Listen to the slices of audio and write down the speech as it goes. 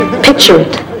Picture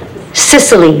it.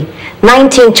 Sicily,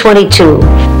 1922.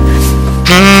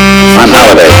 On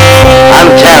holiday.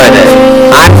 On Saturday.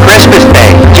 On Christmas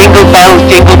Day. Jingle bells,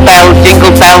 jingle bells,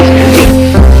 jingle bells.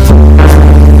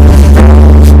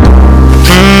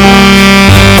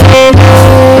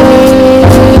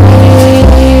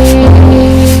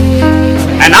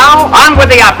 And now, on with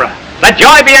the opera. Let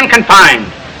joy be unconfined.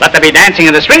 Let there be dancing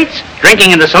in the streets,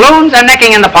 drinking in the saloons, and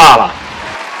necking in the parlor.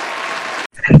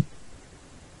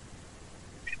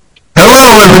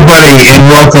 Hello, everybody, and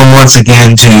welcome once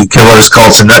again to Killers,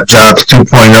 Cults, and Nutjobs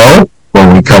 2.0,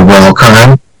 where we cover all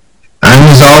crime. I'm,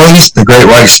 as always, the Great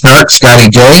White Snark, Scotty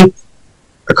J.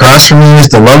 Across from me is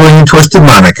the lovely and twisted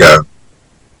Monica.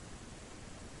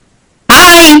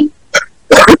 Hi!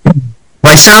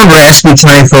 My sound raspy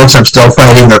tonight, folks. I'm still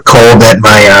fighting a cold that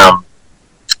my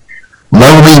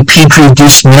lovely Petri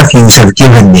dish nephews have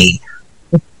given me.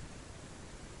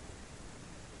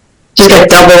 Just got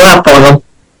double up on them.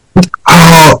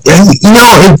 Oh, you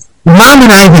know, Mom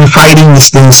and I have been fighting this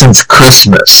thing since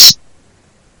Christmas.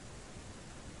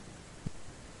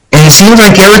 And it seems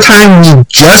like every time we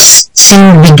just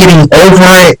seem to be getting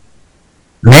over it,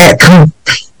 Matt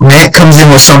comes in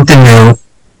with something new.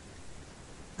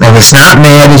 And it's not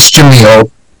Matt, it's Jamil.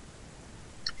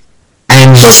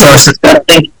 And just starts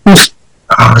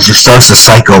to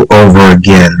cycle over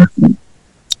again.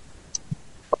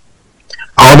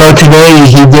 Although today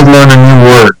he did learn a new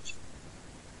word.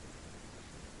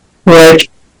 Like,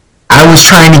 I was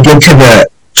trying to get to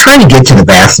the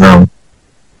bathroom.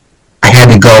 I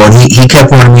had to go, and he kept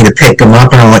wanting me to pick him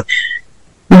up, and I'm like,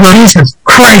 Jesus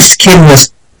Christ, kid,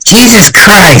 was Jesus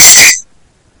Christ.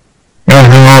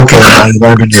 And okay, now you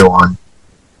learned a new one.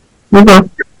 Mm-hmm.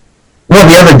 Well,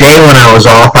 the other day when I was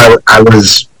off,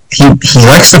 he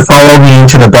likes to follow me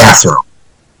into the bathroom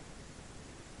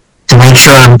to make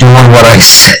sure I'm doing what I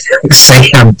say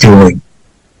I'm doing.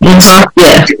 Mm-hmm.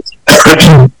 Yeah.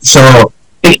 So,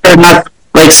 they're not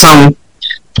like some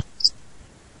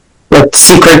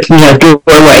secret,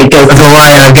 doorway.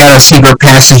 I got a secret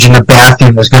passage in the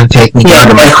bathroom that's going to take me down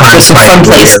to my crime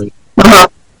someplace. Uh-huh.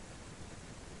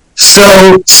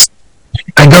 So,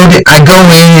 I go in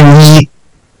and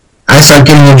I start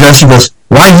getting undressed. He goes,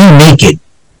 "Why are you naked?"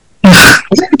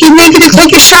 Get naked to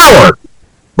take a shower.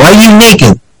 Why are you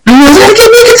naked? I gotta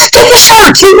get naked to take a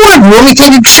shower. Take what? You want me to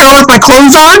take a shower with my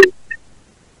clothes on?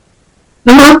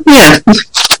 Yeah.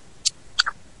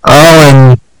 Oh,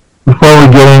 and before we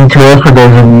get into it, for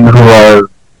those of you who are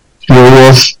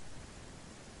curious,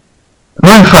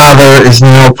 my father is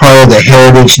now part of the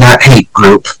Heritage Not Hate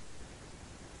group.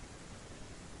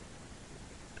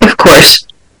 Of course.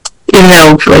 You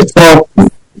know,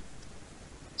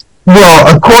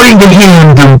 well, according to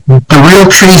him, the real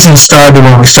treason started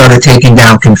when we started taking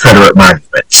down Confederate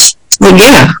monuments. Well,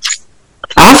 yeah.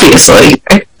 Obviously.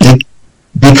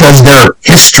 Because they're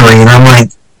history, and I'm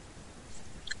like,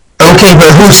 okay,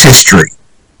 but whose history?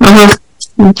 Uh-huh.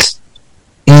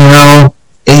 You know,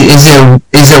 is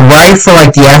it right for,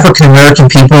 like, the African-American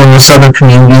people in the southern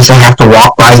communities to have to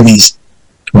walk by these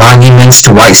monuments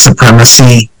to white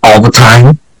supremacy all the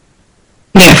time?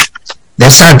 Yeah.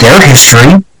 That's not their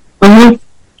history. Mm-hmm.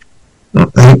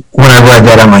 When I read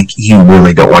that, I'm like, you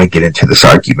really don't want to get into this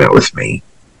argument with me.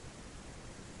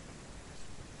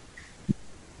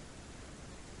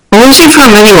 Where's he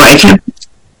from anyway? He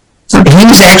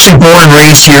was actually born and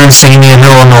raised here in Sandian,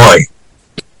 Illinois.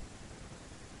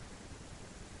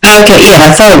 Okay, yeah,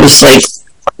 I thought it was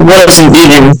wasn't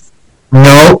even.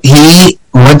 No, he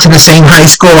went to the same high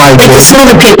school I did. Some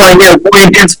of the people I know born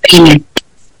in Pennsylvania,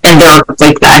 and they're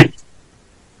like that.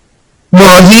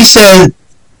 Well, he said,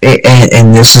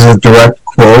 and this is a direct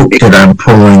quote that I'm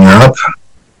pulling up,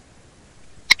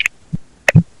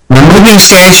 "Removing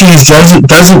statues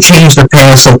doesn't change the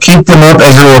past, so keep them up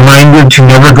as a reminder to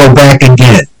never go back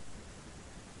again."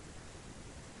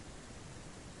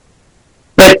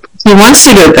 But he wants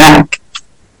to go back.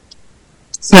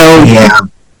 So yeah.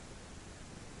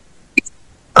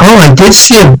 Oh, I did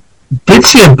see a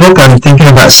book I'm thinking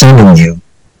about sending you.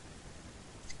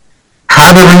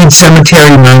 How to Read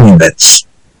Cemetery Monuments.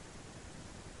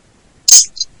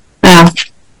 Yeah.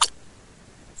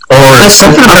 Or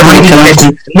something about reading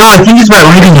headstones. No, I think it's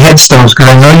about reading headstones, because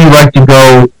I know you like to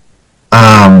go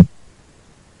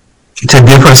to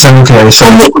different cemeteries. So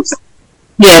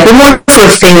yeah, they're more for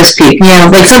famous people. Yeah,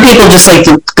 like some people just like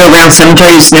to go around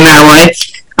cemeteries no matter what.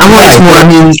 I'm like more. I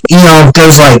mean, you know, if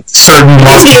there's like certain.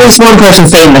 There's one person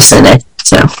famous in it,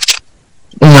 so.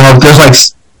 You know, if there's like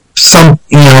some,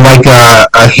 you know, like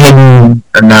a hidden,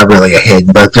 not really a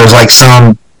hidden, but there's like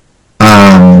some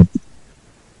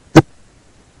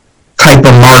type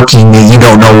of marking that you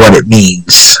don't know what it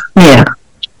means. Yeah.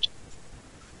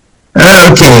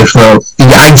 wife,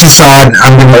 I just saw it.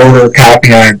 I'm going to order a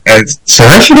copy. I said,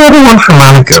 I should order one for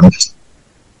Monica.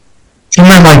 She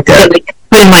might like that.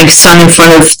 Putting my son in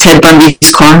front of Ted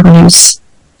Bundy's car when he was...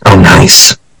 Oh,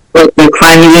 nice. The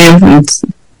crime game.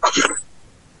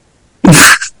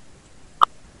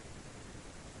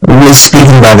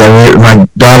 Speaking about that, my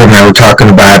daughter and I were talking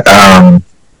about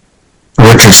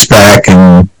Richard Speck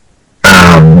and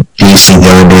Gacy the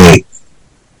other day.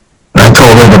 I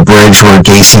told her the bridge where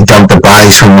Gacy dumped the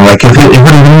bodies from. Like, if it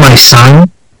would have been my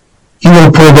son, he would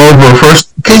have pulled over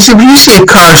first. Because if you see a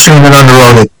car streaming on the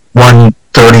road at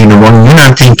 1:30 in the morning, you're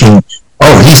not thinking,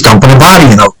 oh, he's dumping a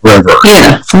body in the river.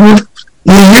 Yeah.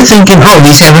 You're thinking, oh,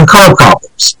 he's having car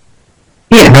problems.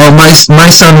 Yeah. No, my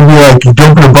son would be like, you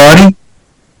dumping a body?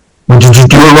 Did you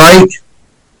do it right?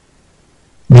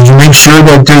 Did you make sure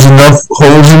that there's enough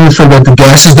holes in it so that the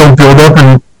gases don't build up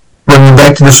and bring them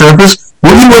back to the surface?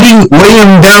 What are you weighing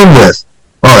him down with?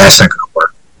 Oh, that's not going to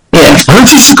work. Yeah. Why don't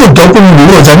you just go dump him in the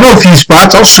woods? I know a few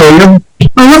spots. I'll show you.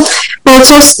 Well,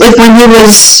 it's just like when he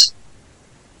was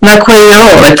not quite a year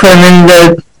old, I put him in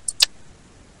the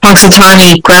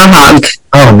Punxsutawney groundhog.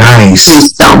 Oh, nice.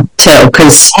 Dump, too,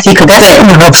 because he could That's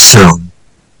coming up soon.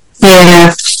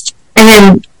 Yeah. And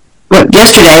then,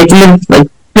 yesterday,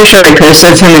 I'm sure I could have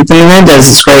served him at the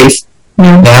Menendez's grave.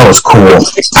 Yeah. That was cool.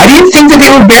 I didn't think that they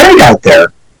were buried out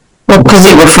there. Well, because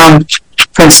they were from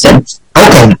Princeton.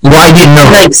 Okay, well, I didn't know.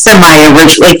 Like,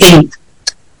 semi-original,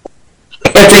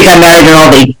 after they got married and all,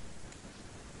 they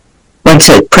went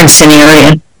to Princeton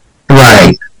area.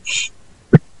 Right.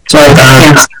 So I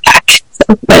can't back.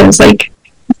 So I was like,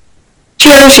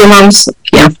 cheers, your mom's,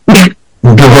 yeah.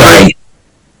 Right.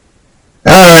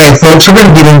 Alright, folks, we're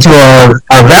going to get into our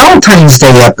Valentine's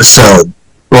Day episode.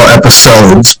 Well,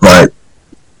 episodes, but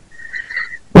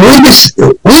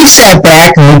we sat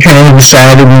back and we kind of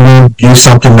decided we would do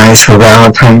something nice for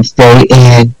Valentine's Day,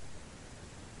 and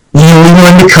we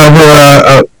wanted to cover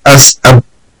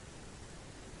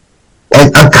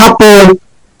a couple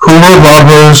who were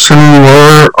lovers, who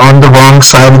were on the wrong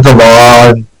side of the law,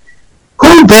 and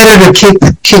who better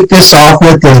to kick this off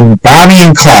with than Bonnie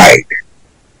and Clyde.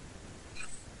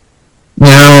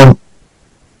 Monica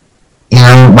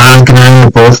and I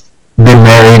have both been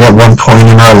married at one point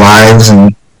in our lives,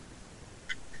 and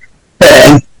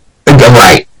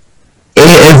right.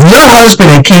 If your husband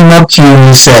had came up to you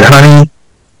and said, honey,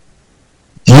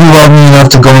 do you love me enough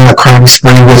to go on a crime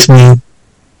spree with me?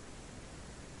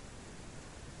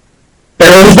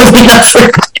 Barely love you enough.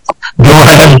 Go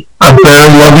ahead. I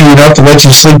barely love you enough to let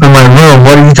you sleep in my room.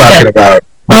 What are you talking about?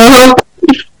 Uh-huh.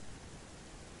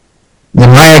 When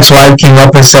my ex-wife came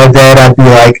up and said that, I'd be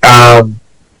like,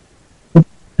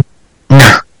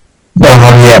 nah, don't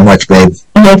love you that much, babe.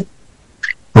 Mm-hmm.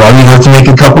 Well, you have to make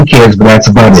a couple kids, but that's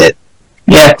about it.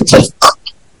 Yeah.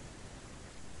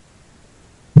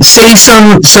 Say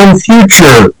some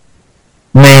future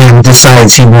man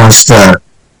decides he wants to.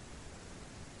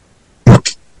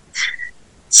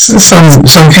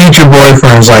 Some future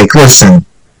boyfriend's like, listen,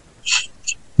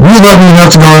 you love me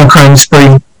enough to go on a crime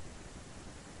spree?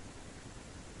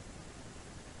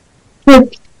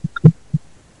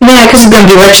 Yeah, because he's going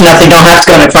to be rich enough, they don't have to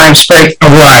go on a crime spree.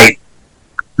 Right.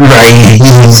 Right,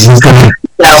 he's gonna...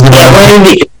 When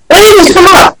did he come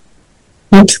up?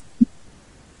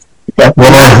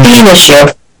 Well, being this show.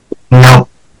 No.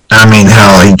 I mean,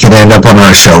 hell, he could end up on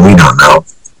our show, we don't know.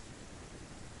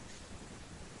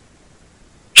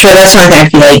 Sure, that's not going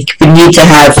to be like, we need to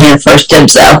have first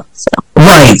dibs out. So.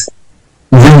 Right.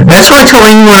 That's why I told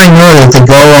anyone I know that to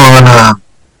go on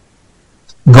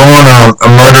a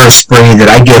murder spree that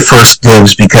I get first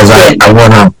dibs because I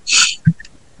want to,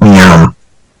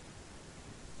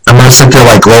 I'm going to sit there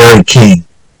like Larry King.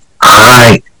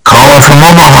 Alright, caller from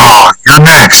Omaha, you're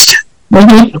next.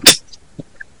 Mm-hmm.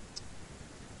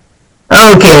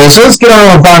 Okay, so let's get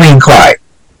on with Bonnie and Clyde.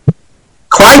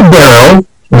 Clyde Barrow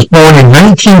was born in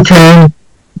 1910,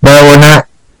 but we're not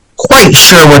quite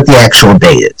sure what the actual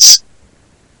date is.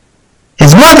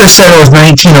 His mother said it was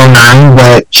 1909,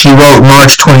 but she wrote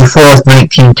March 24th,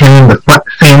 1910 in the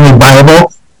family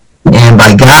Bible, and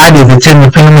by God, if it's in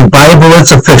the family Bible,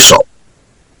 it's official.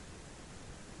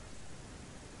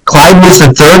 Clyde was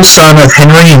the third son of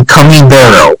Henry and Cummy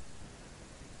Barrow.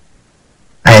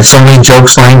 I have so many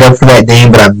jokes lined up for that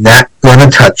name, but I'm not going to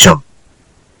touch them.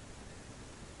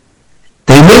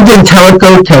 They lived in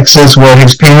Tellico, Texas, where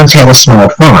his parents had a small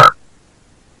farm.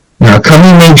 Now,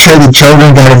 Cummy made sure the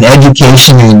children got an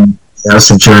education, and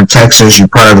since you're in Texas, you're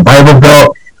part of the Bible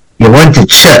Belt, you went to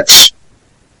church.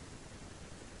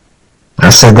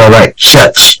 I said that right,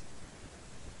 church.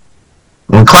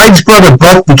 When Clyde's brother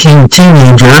Buck became a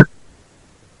teenager,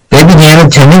 they began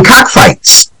attending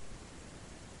cockfights.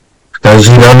 Because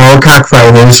you don't know what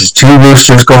cockfight is. It's two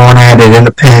roosters going at it in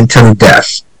a pen to the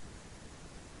death.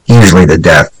 Usually the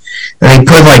death. And they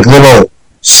put like little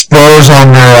spurs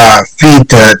on their feet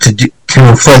to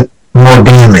inflict more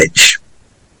damage.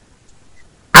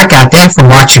 I got that from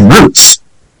watching Roots.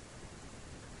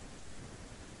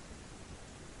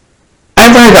 I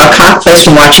learned about cockfights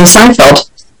from watching Seinfeld.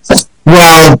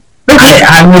 Well,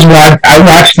 I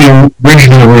watched the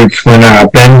original Roots when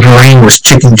Ben Vereen was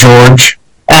Chicken George.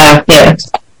 Yeah.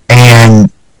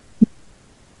 And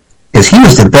because he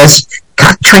was the best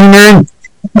cock trainer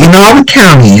in all the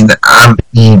county, and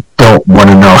you don't want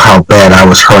to know how bad I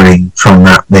was hurting from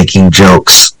not making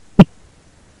jokes.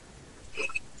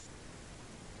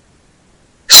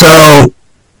 So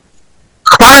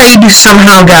Clyde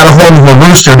somehow got a hold of a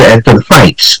rooster to enter the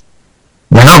fights.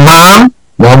 Now Mom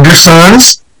loved her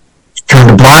sons,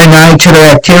 turned a blind eye to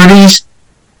their activities,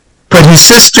 but his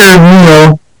sister,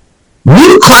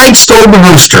 knew Clyde stole the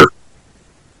rooster.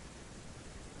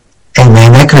 Hey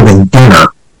man, that could have been dinner.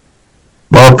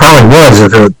 Well, it probably was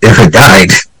if it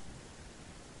died.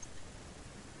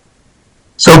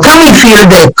 So Connie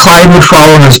feared that Clyde would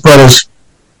follow his brother's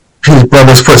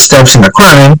footsteps in a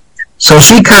crime, so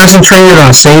she concentrated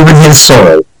on saving his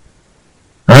soul.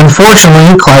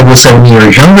 Unfortunately, Clyde was 7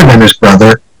 years younger than his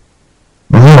brother.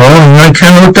 Well, I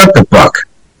kind of looked up to Buck.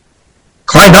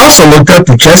 Clyde also looked up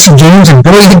to Jesse James and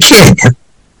Billy the Kid.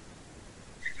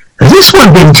 Has this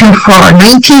one been too far?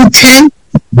 1910?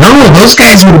 No, those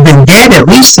guys would have been dead at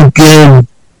least a good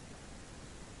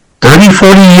 30,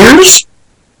 40 years?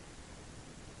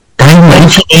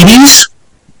 1980s?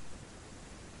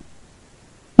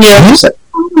 Yeah.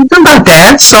 About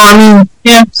that. So,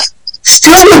 yeah.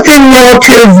 Still within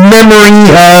relative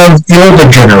memory of the older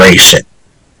generation.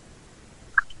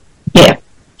 Yeah.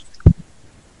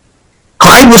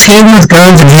 Clyde was handy with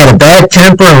guns and he had a bad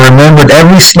temper and remembered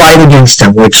every slight against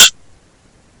him, which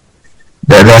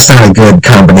that's not a good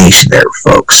combination there,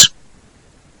 folks.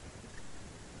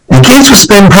 The kids would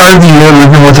spend part of the year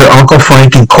living with their Uncle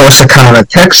Frank in Corsicana,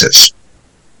 Texas.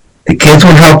 The kids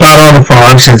would help out on the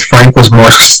farm since Frank was more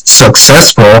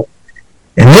successful,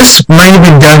 and this might have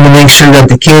been done to make sure that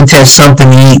the kids had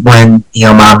something to eat when,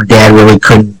 Mom and Dad really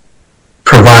couldn't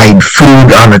provide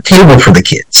food on the table for the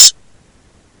kids.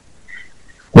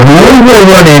 When World War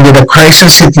I ended, a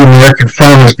crisis hit the American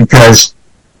farmers because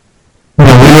we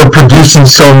were producing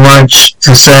so much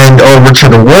to send over to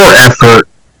the war effort,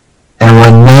 and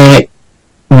when that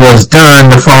was done,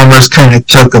 the farmers kind of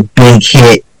took a big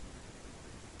hit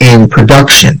in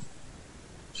production.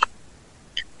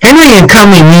 Henry and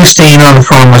Connie knew staying on the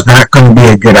farm was not going to be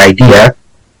a good idea,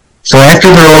 so after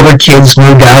their older kids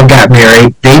moved out and got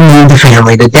married, they moved the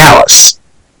family to Dallas.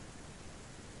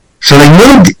 So they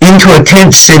moved into a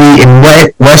tent city in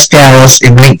West Dallas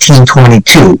in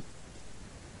 1922.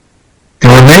 There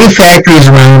were many factories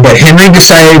around, but Henry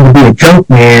decided to be a junk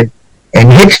man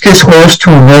and hitched his horse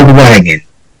to an old wagon.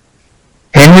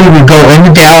 Henry would go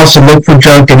into Dallas and look for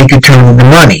junk that he could turn into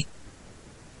money.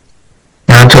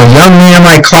 Now, to a young man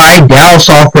like Clyde, Dallas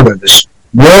offered a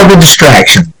world of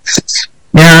distraction.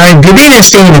 Now, they didn't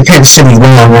stay in the tent city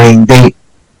long.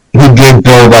 He did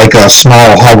build like a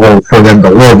small hovel for them to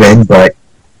live in, but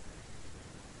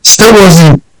still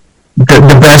wasn't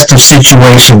the best of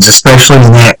situations, especially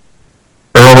in that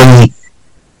early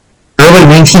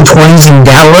 1920s in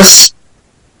Dallas.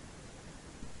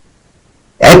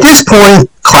 At this point,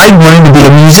 Clyde wanted to be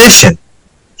a musician.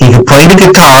 He could play the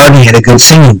guitar and he had a good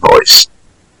singing voice.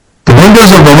 The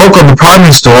windows of the local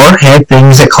department store had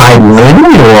things that Clyde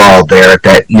wanted. We were all there at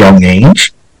that young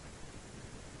age.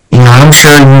 I'm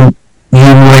sure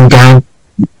you went I'm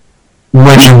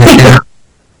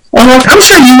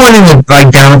sure you went into like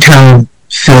downtown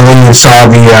Philly and saw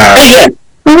the I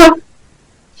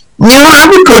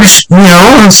would go to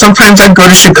sometimes I'd go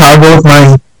to Chicago with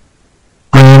my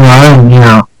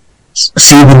and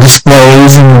see the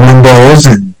displays and the windows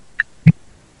and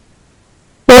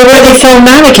where the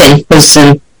Philharmonic was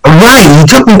right, you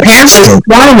took me past it.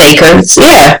 Winemakers,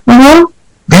 yeah.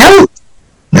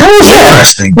 That was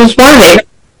interesting. It was Winemakers.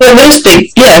 Well, it was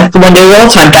big, the one they were all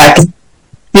time back in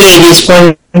the 80s.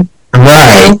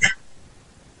 Right.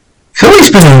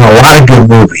 Philly's been in a lot of good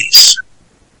movies.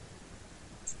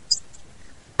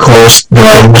 Of course,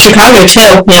 Chicago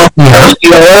too,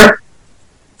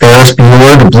 Ferris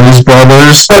Bueller, the Blues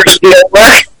Brothers,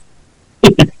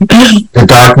 The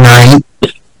Dark Knight.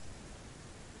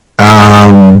 I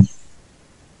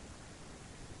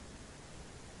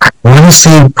want to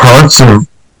say parts of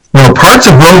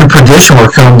Road to Perdition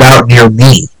were filmed out near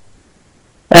me.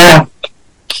 I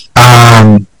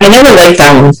never liked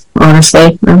that one,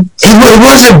 honestly. It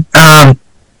wasn't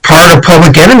part of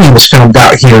Public Enemy was filmed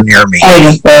out here near me.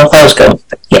 Oh, well, I was going,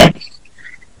 yeah.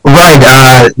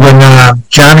 Right, when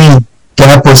Johnny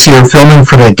Depp was here filming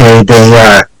for the day,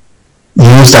 they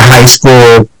used a high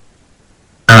school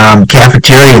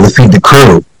cafeteria to feed the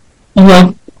crew.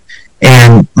 Mm-hmm.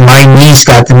 And my niece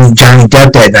got to meet Johnny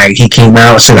Depp that night. He came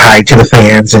out, said hi to the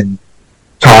fans, and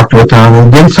talked with them, and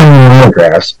did some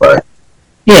autographs, but...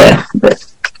 Yeah, but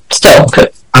still,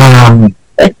 good.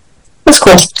 That's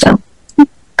cool, so...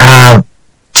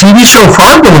 TV show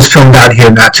Fargo was filmed out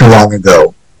here not too long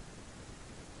ago.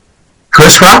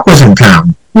 Chris Rock was in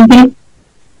town. Mm-hmm.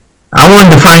 I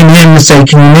wanted to find him and say,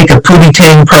 can you make a Pootie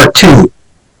Tang Part 2?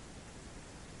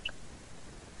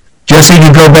 Just so you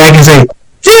could go back and say,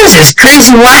 there's this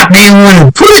crazy white man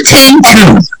wanting Pootie Tang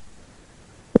 2.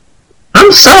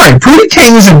 I'm sorry, Pootie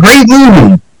Tang is a great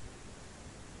movie.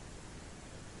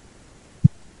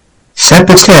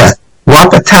 Sepata,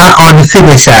 Wapata on the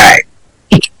fitty side.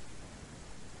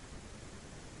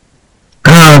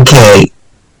 Okay.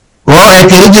 Well, at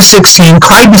the age of 16,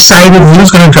 Clyde decided he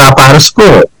was going to drop out of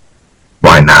school.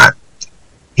 Why not?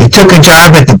 He took a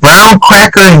job at the Brown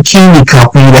Cracker and Candy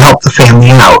Company to help the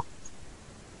family out.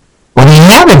 When he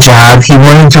had a job, he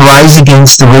wanted to rise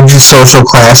against the rigid social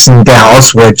class in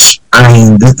Dallas, which, I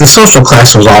mean, the social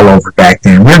class was all over back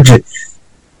then. We're getting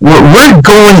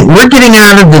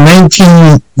out of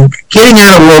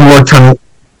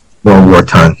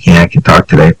yeah, I can talk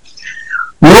today.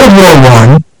 World War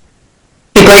I.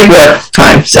 The Great War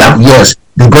time, so. Yes,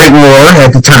 the Great War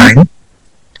at the time.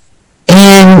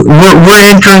 And we're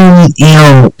entering,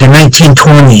 the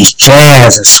 1920s,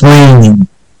 jazz and swing and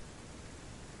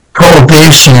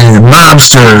prohibition and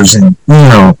mobsters and,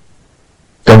 the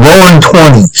roaring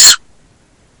 20s.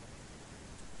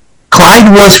 Clyde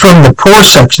was from the poor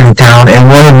section of town and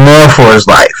wanted more for his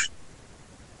life.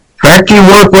 Factory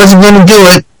work wasn't going to do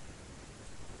it.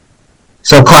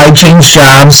 So Clyde changed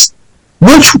jobs,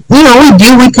 which, we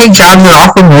do. We take jobs that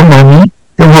offer more money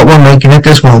than what we're making at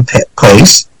this one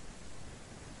place.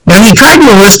 Now, he tried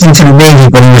to enlist into the Navy,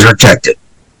 but he was rejected.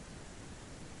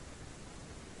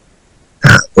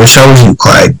 Where shows you,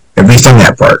 Clyde, at least on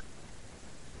that part.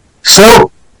 So,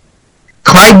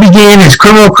 Clyde began his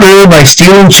criminal career by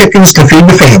stealing chickens to feed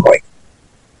the family.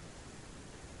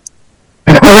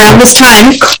 Around this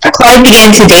time, Clyde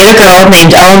began to date a girl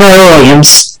named Eleanor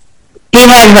Williams. He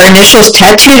had her initials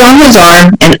tattooed on his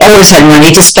arm and always had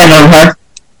money to spend on her.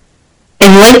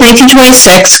 In late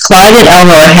 1926, Clyde and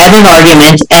Eleanor had an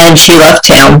argument and she left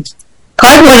town.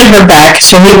 Clyde wanted her back,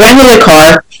 so he rented a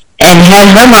car and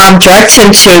had her mom direct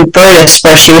him to Burtis,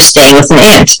 where she was staying with an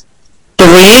aunt.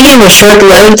 The reunion was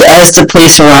short-lived as the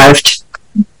police arrived.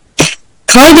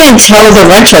 Clyde didn't tell the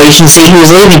rental agency he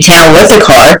was leaving town with the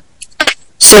car,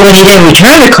 so when he didn't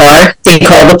return the car, they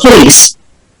called the police.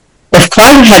 If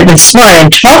Clyde had been smart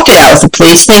and talked it out with the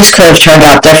police, things could have turned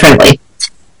out differently.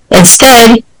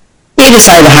 Instead, he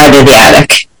decided to hide in the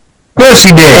attic. Of course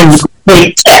he did.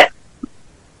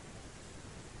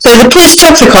 So the police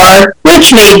took the car,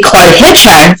 which made Clyde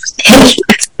hitchhike.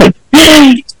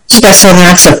 Just got Southern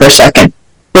accent for a second.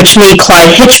 Which made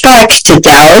Clyde hitch back to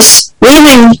Dallas,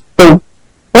 leaving the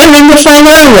women to find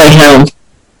their way home.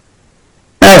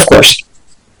 Of course.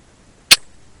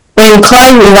 When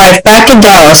Clyde arrived back in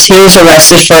Dallas, he was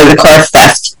arrested for the car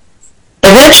theft.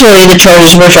 Eventually, the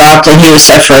charges were dropped and he was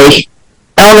set free.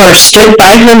 Eleanor stood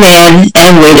by her man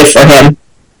and waited for him.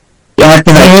 You have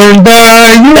to Stand by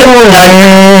your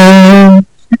hand,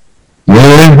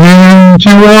 with into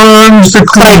arms the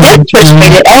Clyde then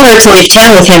persuaded Eleanor to leave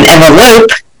town with him and elope,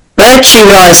 but she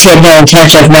realized he had no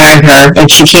intention of marrying her,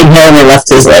 and she came home and left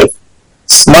his life.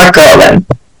 Smart girl, then.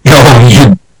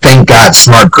 You thank God,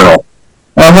 smart girl.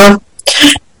 Uh-huh.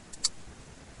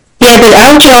 He had been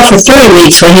out of jail for 3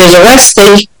 weeks when he was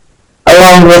arrested,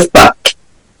 along with Buck.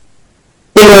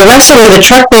 They were arrested with a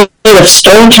truckload of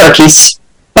stolen turkeys.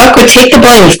 Buck would take the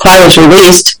blame if Clyde was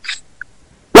released.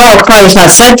 While Clyde was not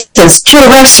sentenced, 2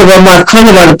 arrests were more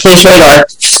common on the police radar.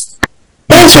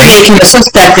 Those were making him a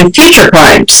suspect in future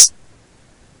crimes.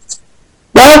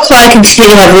 While Clyde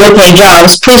continued to have low-paying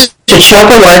jobs, police would show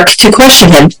up at work to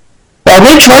question him. While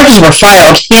no charges were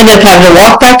filed, he ended up having to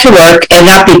walk back to work and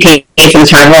not be paid for the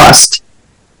time lost.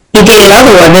 He dated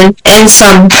other women, and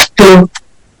some whose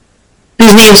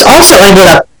names also ended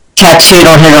up tattooed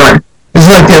on his arm. It's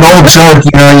like that old joke,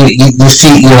 you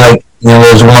see,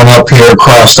 there's one up here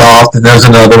crossed off, and there's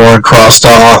another one crossed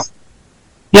off.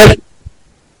 Yep.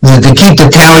 To keep the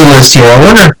tally list here, I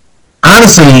wonder,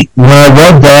 honestly, when I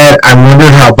read that, I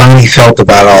wondered how Bonnie felt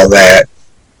about all that.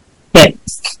 Yeah.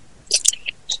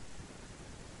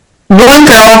 One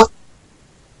girl,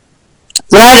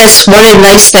 Gladys, wanted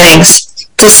nice things.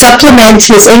 to supplement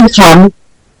his income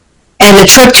and the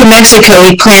trip to Mexico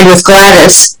he planned with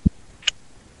Gladys.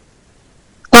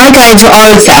 Clyde got into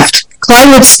auto theft. Clyde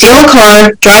would steal a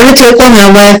car, drive it to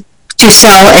Oklahoma to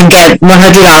sell and get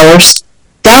 $100.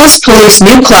 Dallas police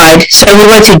knew Clyde, so he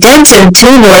went to Denton, to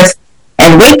the north,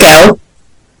 and Waco.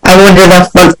 I wonder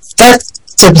if that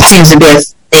seems to be a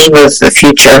theme of the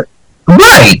future.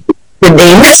 Right. The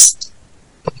names?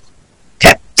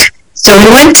 Okay. So we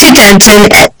went to Denton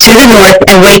to the north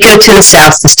and Waco to the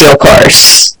south to steal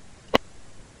cars.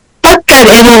 Buck got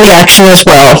in on the action as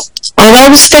well. On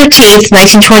August 13th,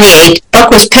 1928,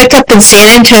 Buck was picked up in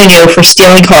San Antonio for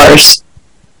stealing cars.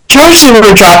 Charges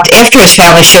were dropped after his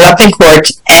family showed up in court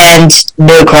and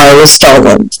no car was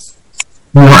stolen.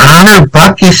 Your Honor,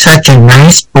 Buck is such a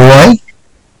nice boy.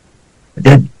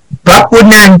 Buck would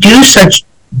not do such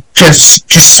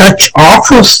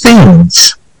awful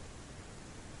things.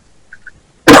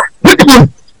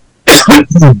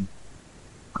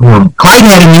 Clyde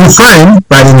had a new friend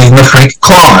by the name of Frank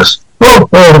Claus. Whoa,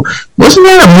 wasn't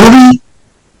that a movie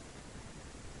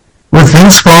with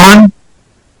Vince Vaughn?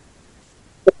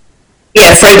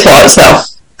 Yeah, Frank Claus, though.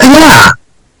 Yeah.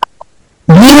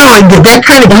 You know, that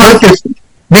kind of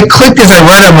clicked as I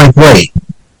read it. I'm like, wait.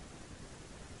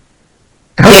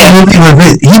 That was a movie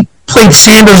with he played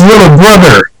Santa's little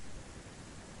brother.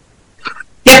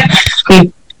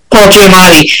 Yep. Paul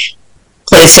Giamatti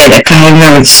plays Santa. I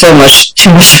remember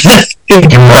too much of that.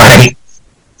 Right.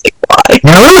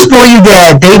 Now, it was believed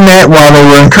that they met while they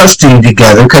were in custody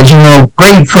together because, you know,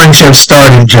 great friendships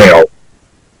start in jail.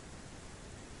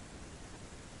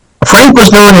 Frank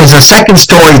was known as a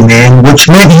second-story man, which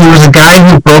meant he was a guy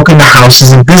who broke into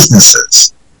houses and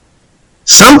businesses.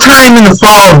 Sometime in the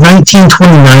fall of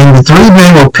 1929, the three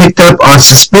men were picked up on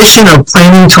suspicion of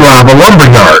planning to rob a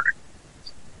lumberyard.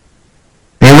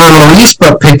 They were released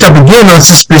but picked up again on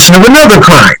suspicion of another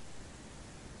crime.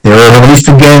 They were released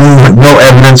again when no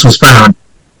evidence was found.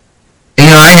 You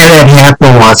know, I had that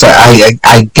happen once.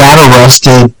 I got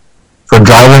arrested for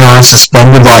driving on a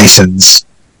suspended license.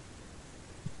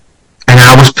 And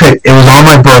I was picked, it was on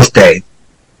my birthday.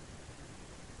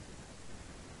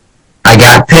 I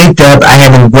got picked up. I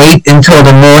had to wait until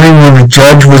the morning when the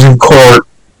judge was in court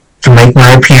to make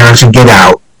my appearance and get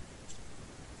out.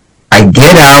 I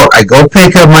get out, I go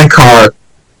pick up my car,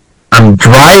 I'm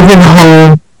driving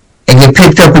home, and get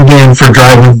picked up again for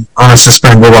driving on a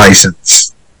suspended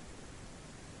license.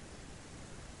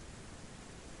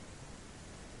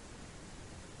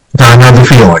 Not another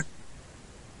feeling.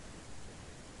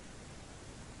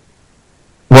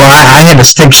 Well, I had a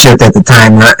stick shift at the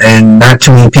time, and not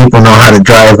too many people know how to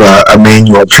drive a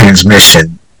manual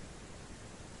transmission.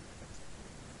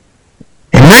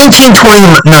 In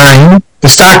 1929, the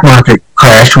stock market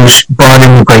crash, which brought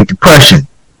in the Great Depression.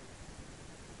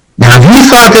 Now, if you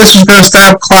thought this was going to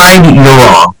stop Clyde, you're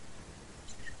wrong.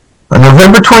 On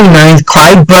November 29th,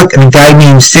 Clyde, Buck, and a guy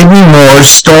named Sidney Moore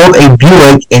stole a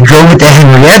Buick and drove it to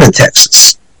Henrietta,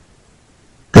 Texas.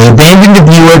 They abandoned the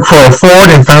Buick for a Ford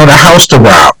and found a house to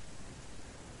rob.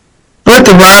 But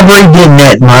the robbery didn't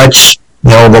net much,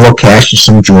 you know, a little cash and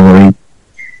some jewelry.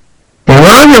 They were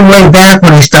on their way back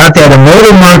when they stopped at a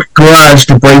motor-marked garage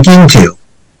to break into.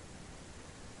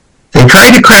 They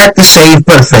tried to crack the safe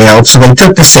but failed, so they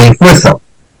took the safe with them.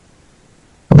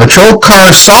 A patrol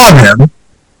car saw them,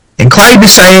 and Clyde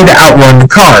decided to outrun the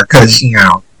car, because, you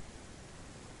know,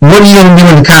 what are you going to do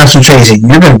when the cops are chasing?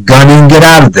 You're going to gun and get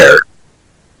out of there.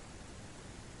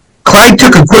 Clyde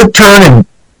took a quick turn and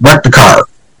wrecked the car.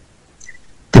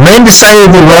 The men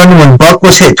decided to run when Buck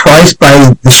was hit twice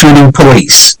by the shooting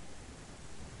police.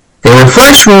 They were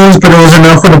flesh wounds, but it was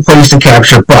enough for the police to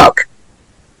capture Buck.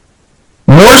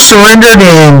 Moore surrendered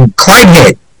and Clyde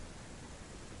hid.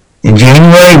 In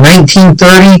January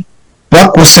 1930,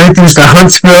 Buck was sentenced to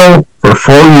Huntsville for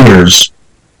 4 years.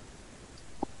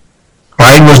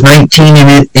 Clyde was 19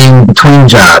 in between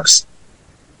jobs.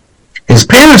 His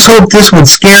parents hoped this would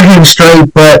scare him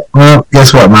straight, but, well,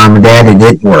 guess what, Mom and Dad, it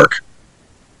didn't work.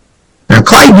 Now,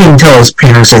 Clyde didn't tell his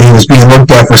parents that he was being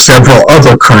looked at for several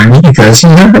other crimes because, you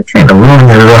know, that kind of ruined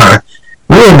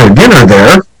their dinner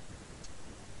there.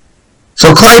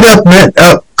 So Clyde met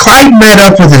up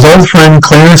with his old friend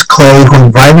Clarence Clay, who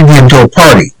invited him to a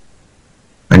party.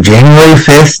 On January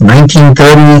 5th,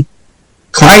 1930,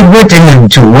 Clyde went with him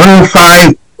to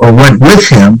 105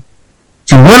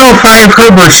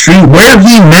 Herbert Street, where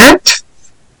he met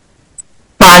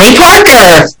Bonnie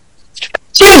Parker.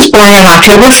 She was born on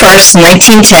October 1st,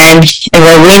 1910, in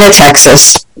Rowena,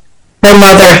 Texas. Her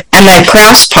mother, Emma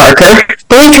Krause Parker,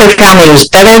 believed her family was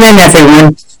better than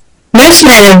everyone. Most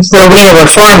men in Rowena were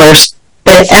farmers,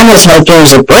 but Emma's husband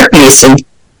was a brick mason.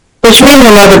 The which made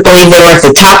her mother believe they were at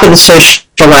the top of the social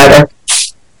ladder.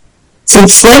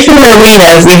 Since life in the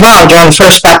arena revolved around the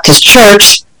First Baptist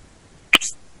Church,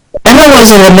 Emma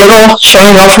was in the middle,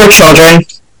 showing off her children.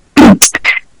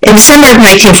 In December of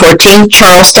 1914,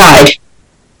 Charles died.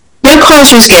 No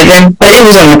cause was given, but it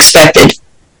was unexpected.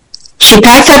 She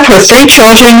packed up her 3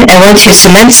 children and went to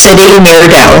Cement City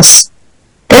near Dallas.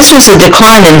 This was a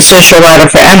decline in the social ladder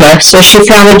for Emma, so she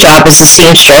found a job as a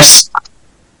seamstress.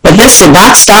 But this did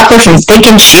not stop her from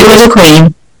thinking she was a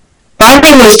queen.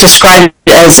 Bonnie was described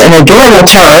as an adorable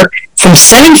terror, from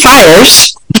setting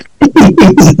fires to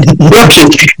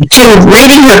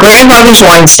reading her grandmother's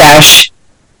wine stash.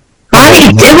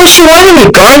 Bonnie did what she wanted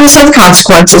regardless of the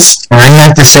consequences. I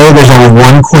have to say there's only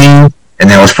one queen, and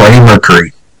that was Freddie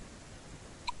Mercury.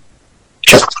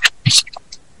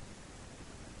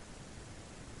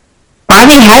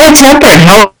 Bonnie had a temper and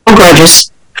held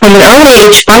grudges. From an early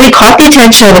age, Bonnie caught the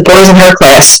attention of the boys in her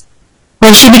class.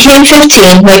 When she became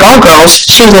 15, like all girls,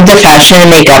 she was into fashion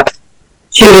and makeup.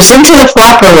 She was into the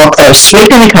flapper look that was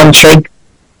sweeping the country.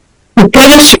 The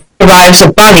biggest lives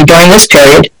of Bonnie during this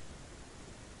period.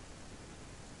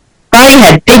 Bonnie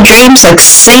had big dreams like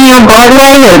singing on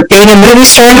Broadway or being a movie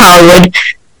star in Hollywood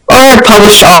or a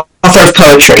published author of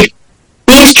poetry.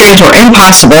 These dreams were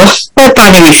impossible, but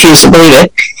Bonnie refused to believe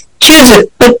it.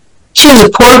 She was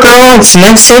a poor girl in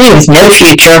Cement City with no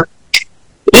future.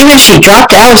 Even if she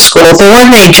dropped out of school, there weren't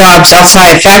many jobs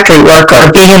outside of factory work or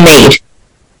being a maid.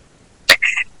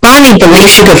 Bonnie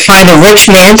believed she could find a rich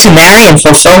man to marry and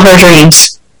fulfill her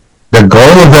dreams. The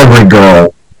goal of every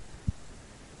girl.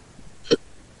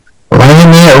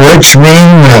 Finding that rich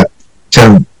man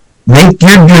to make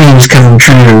your dreams come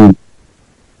true.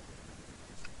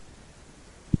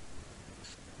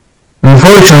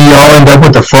 Unfortunately, you all end up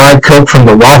with the fried cook from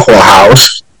the Waffle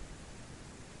House.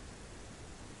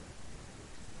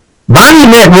 Bonnie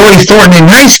met Roy Thornton in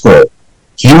high school.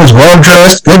 He was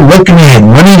well-dressed, good-looking, and had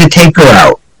money to take her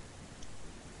out.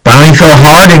 Bonnie fell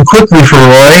hard and quickly for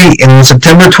Roy, and on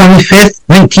September 25th,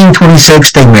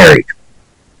 1926, they married.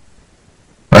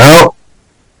 Well,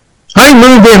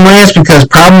 honeymoon didn't last because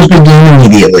problems began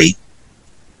immediately.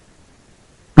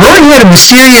 Roy had a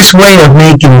mysterious way of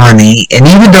making money, and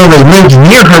even though they lived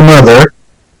near her mother,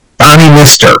 Bonnie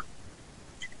missed her.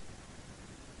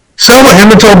 So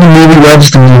Emma told the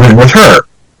newlyweds to move in with her.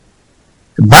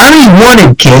 Bonnie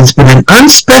wanted kids, but an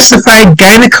unspecified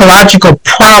gynecological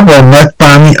problem left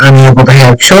Bonnie unable to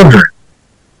have children.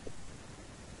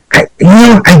 I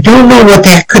don't know what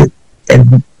that could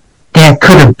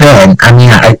have been. I mean,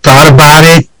 I thought about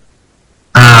it.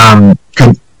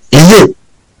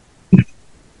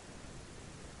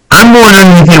 I'm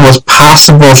wondering if it was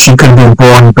possible she could have been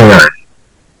born barren.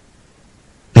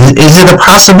 Is it a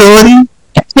possibility?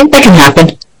 I think that can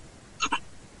happen.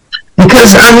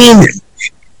 Because, I mean,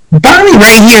 Bonnie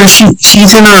right here,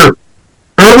 she's in her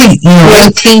early,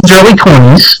 late teens, early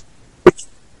 20s.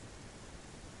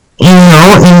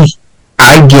 And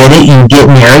I get it, you get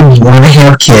married, you want to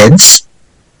have kids.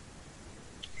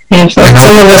 Yeah, so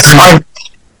some of us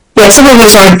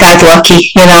aren't that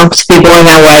lucky, to be born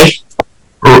that way.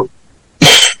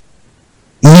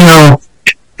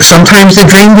 Sometimes the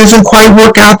dream doesn't quite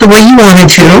work out the way you want it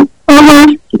to.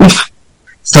 Mm-hmm.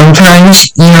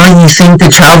 Sometimes, you think the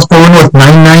child's born with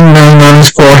 999 on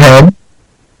his forehead.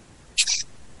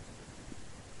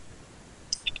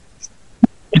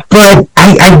 But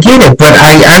I get it, but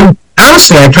I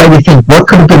honestly, I try to think, what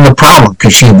could have been the problem?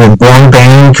 Could she have been born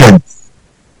barren?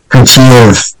 Could she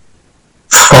have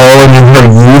fallen in her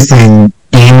youth and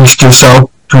damaged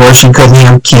herself to where she couldn't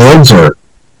have kids? Or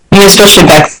especially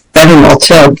back then,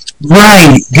 too.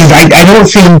 Right, because I don't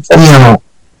think,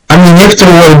 I mean, if there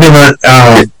would have been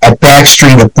a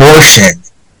backstreet abortion,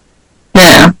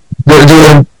 yeah, there would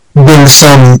have been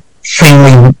some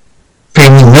family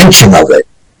mention of it.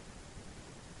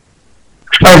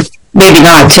 Or maybe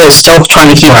not, too. Still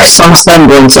trying to keep some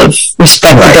semblance of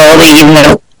respectability, even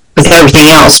though with everything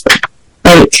else.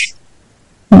 But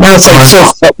now it's like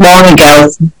so long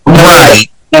ago. Right.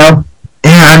 Yeah,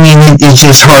 I mean, it's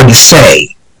just hard to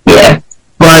say. Yeah.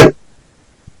 But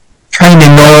kind of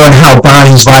knowing how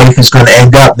Bonnie's life is going to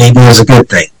end up maybe is a good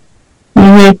thing.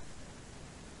 Mm-hmm.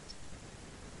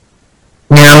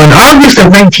 Now, in August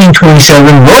of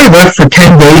 1927, Roy left for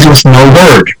 10 days with no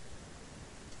word.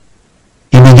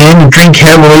 He began to drink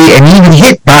heavily and even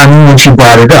hit Bonnie when she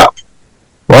brought it up.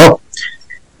 Well,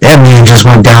 that man just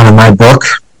went down in my book.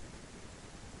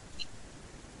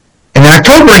 In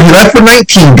October, he left for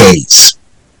 19 days.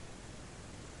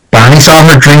 Bonnie saw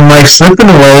her dream life slipping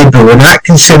away, but would not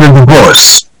consider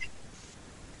divorce.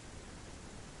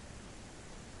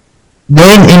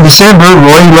 Then in December,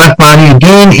 Roy left Bonnie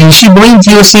again, and she believed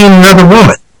he was seeing another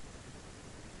woman.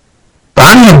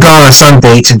 Bonnie had gone on some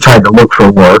dates and tried to look for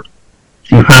work.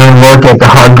 She found work at the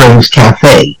Hargraves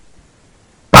Cafe.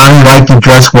 Bonnie liked to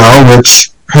dress well,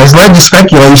 which has led to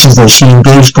speculations that she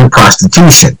engaged in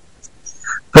prostitution.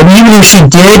 But even if she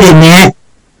did in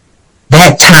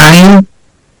that time,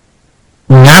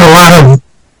 not a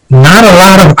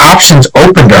lot of options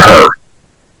open to her.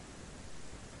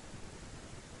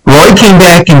 Roy came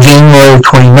back in January of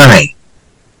 29.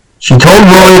 She told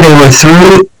Roy they were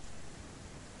through.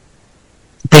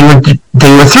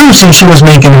 They were through since she was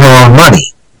making her own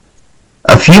money.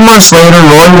 A few months later,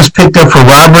 Roy was picked up for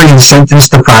robbery and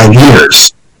sentenced to 5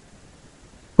 years.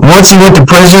 Once he went to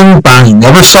prison, Bonnie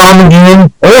never saw him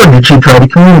again, or did she try to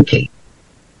communicate.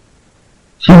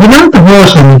 She did not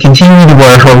divorce him and continued to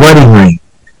wear her wedding ring,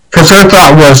 because her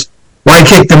thought was, why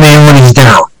kick the man when he's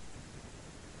down?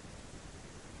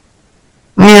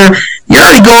 Yeah, you're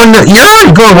already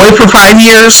going away for 5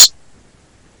 years.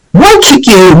 Why kick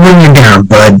you when you're down,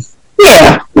 bud?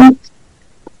 Yeah.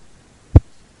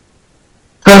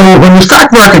 So when the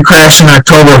stock market crashed in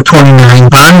October of 29,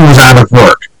 Bonnie was out of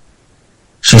work.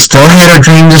 She still had her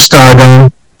dreams of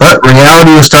stardom, but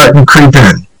reality was starting to creep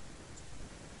in.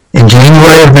 In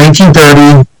January of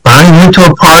 1930, Bonnie went to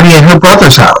a party at her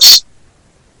brother's house.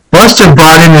 Buster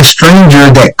brought in a stranger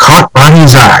that caught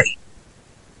Bonnie's eye.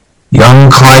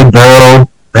 Young Clyde Barrow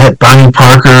met Bonnie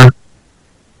Parker,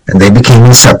 and they became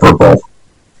inseparable.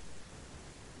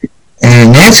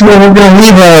 And that's where we're going to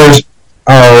leave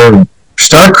our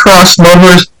star-crossed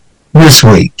lovers this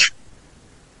week.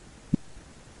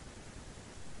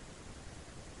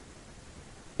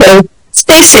 So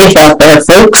stay safe out there,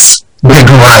 folks.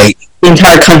 Right. The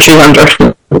entire country under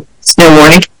snow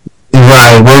warning.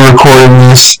 Right, we're recording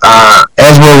this,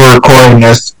 as we're recording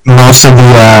this, most of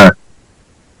the,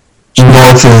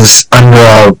 north is under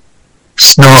a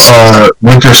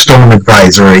winter storm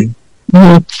advisory.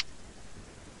 Mm-hmm.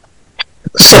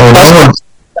 So,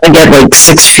 I get like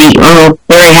 6 feet. Oh,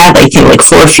 where I have, I think like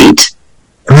 4 feet.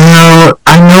 Well,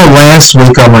 I know last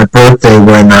week on my birthday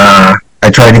when, I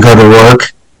tried to go to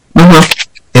work,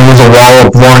 there was a wall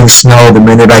of blowing snow the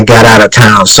minute I got out of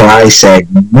town, so I said,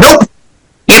 nope.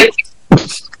 Yep.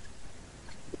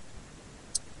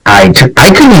 I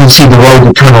couldn't even see the road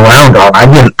to turn around on. I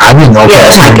didn't know if I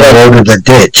was on the road or the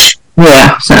ditch.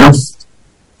 Yeah,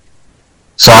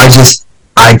 So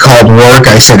I called work.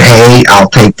 I said, hey, I'll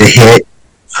take the hit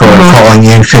for calling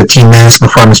in 15 minutes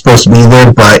before I'm supposed to be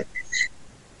there, but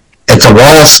it's a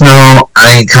wall of snow.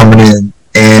 I ain't coming in.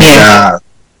 And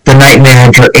the night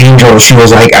manager, Angel, she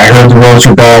was like, I heard the roads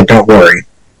are bad. Don't worry.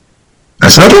 I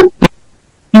said, okay.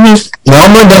 Well,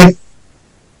 Monday.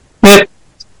 Yep.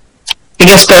 I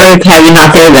guess better to have you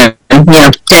not there then.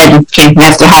 Dead and can't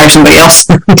have to hire somebody else.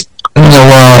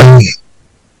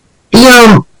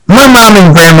 My mom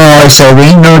and grandma always said, there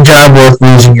ain't no job worth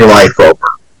losing your life over.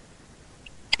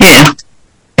 Yeah.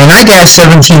 And I got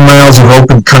 17 miles of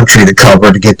open country to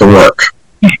cover to get to work.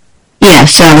 Yeah,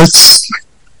 so it's...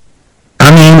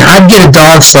 I mean, I'd get a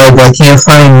dog sled, but I can't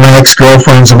find my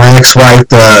ex-girlfriends and my ex-wife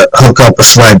to hook up a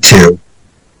sled to.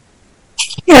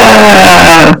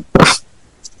 Yeah.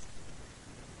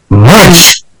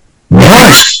 Much.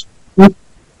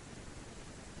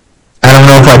 I don't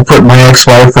know if I'd put my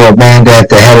ex-wife or Amanda at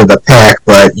the head of the pack,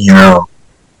 but, neither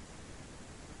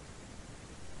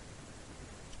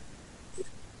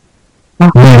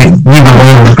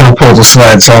one was going to pull the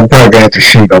sled, so I'm probably going to have to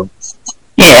shoot them.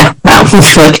 Yeah,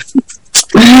 good.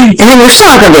 And then you're still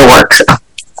not going to go to work, so.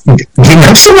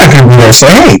 I'm still not going to be there, so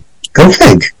hey, go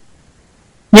fig.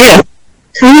 Yeah.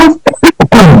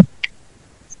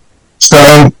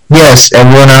 So, yes,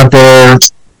 everyone out there,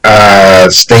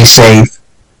 stay safe,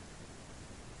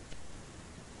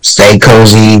 stay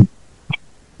cozy,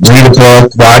 read a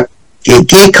book,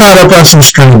 get caught up on some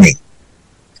streaming.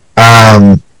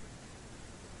 I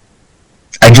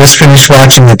just finished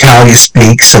watching Natalia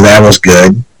Speak, so that was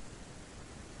good.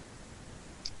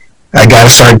 I gotta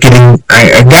start getting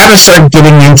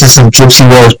into some Gypsy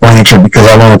Rose Blanchard because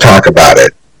I want to talk about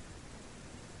it.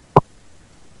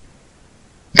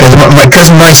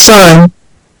 Because my son,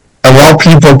 of all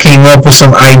people, came up with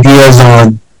some ideas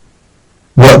on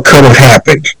what could have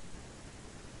happened.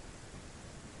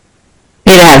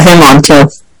 You'd have him on, too.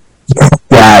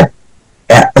 God,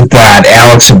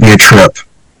 Alex would be a trip.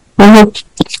 Even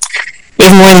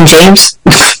more than James?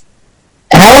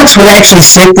 Alex would actually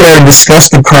sit there and discuss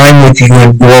the crime with you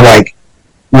and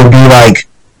would be like,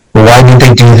 well, why did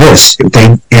they do this? If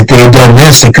they had done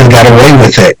this, they could have got away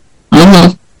with it.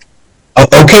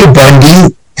 Okay,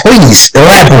 Bundy, please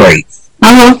elaborate.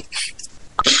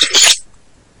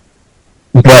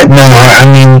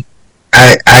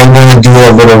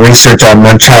 a little research on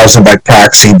Munchausen by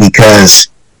proxy because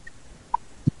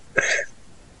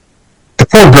the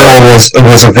poor girl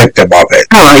was a victim of it.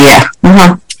 Oh, yeah.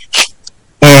 Uh-huh.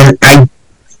 And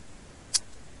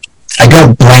I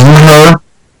don't blame her,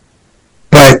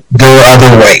 but there are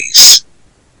other ways.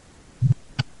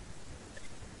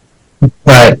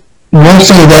 But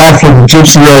mostly that for the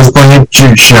Gypsy Rose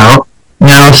Blanchard show.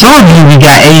 Now, some of you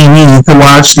got A&E, you can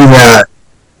watch the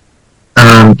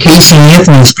Casey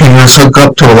Anthony's parents hook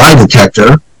up to a lie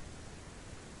detector.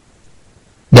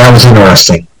 That was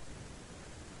interesting.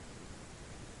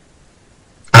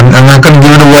 I'm not going to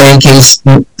give it away in case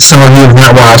some of you have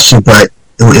not watched it, but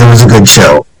it was a good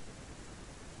show.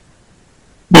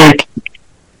 It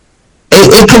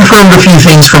confirmed a few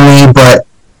things for me, but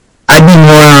I'd be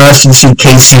more interested to see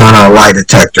Casey on a lie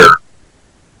detector.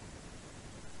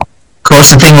 Of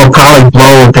course, the thing will probably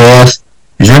blow if they ask,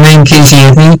 is your name Casey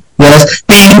Anthony? Yes.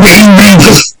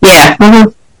 Yeah. Mm-hmm.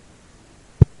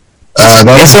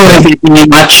 That's only really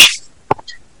much.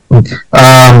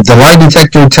 The lie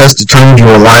detector test determined you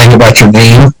were lying about your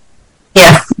name.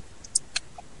 Yeah.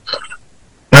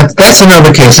 That's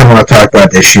another case I want to talk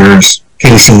about this year's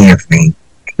Casey Anthony.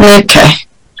 Okay.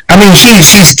 I mean,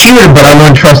 she's cute, but I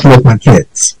wouldn't trust her with my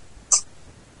kids.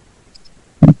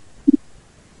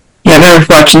 Yeah, I was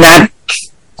watching that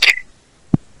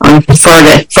on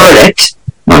Verdict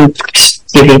on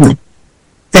giving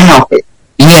the hell.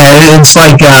 Yeah, it's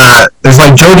like there's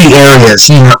like Jodi Arias,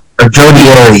 or Jodi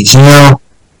Aries,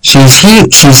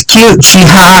 she's cute, she's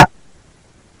hot,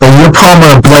 but you're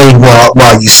palming a blade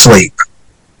while you sleep.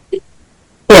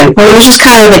 Yeah, well, it was just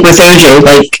kind of like with AJ,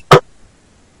 like,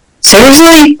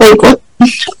 seriously? Like, what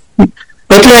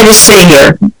did I just say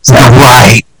here? So,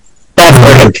 right. That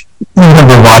Verdict. I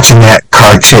remember watching that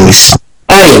car chase.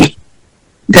 Oh, yeah.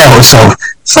 That was so,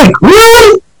 it's like,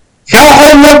 really? Y'all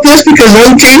holding up this because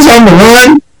OJ's on the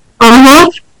run?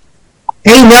 Uh-huh.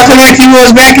 Ain't nothing like he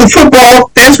was back in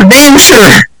football. That's for damn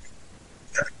sure.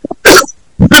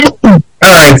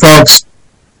 Alright, folks.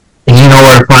 You know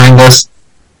where to find us.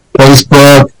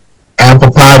 Facebook, Apple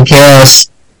Podcasts,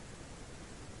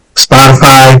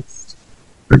 Spotify.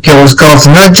 For Killers, Cults,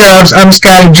 and Nut Jobs, I'm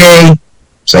Scotty J.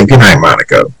 Say goodnight,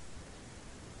 Monica.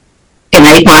 Good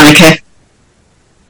night, Monica.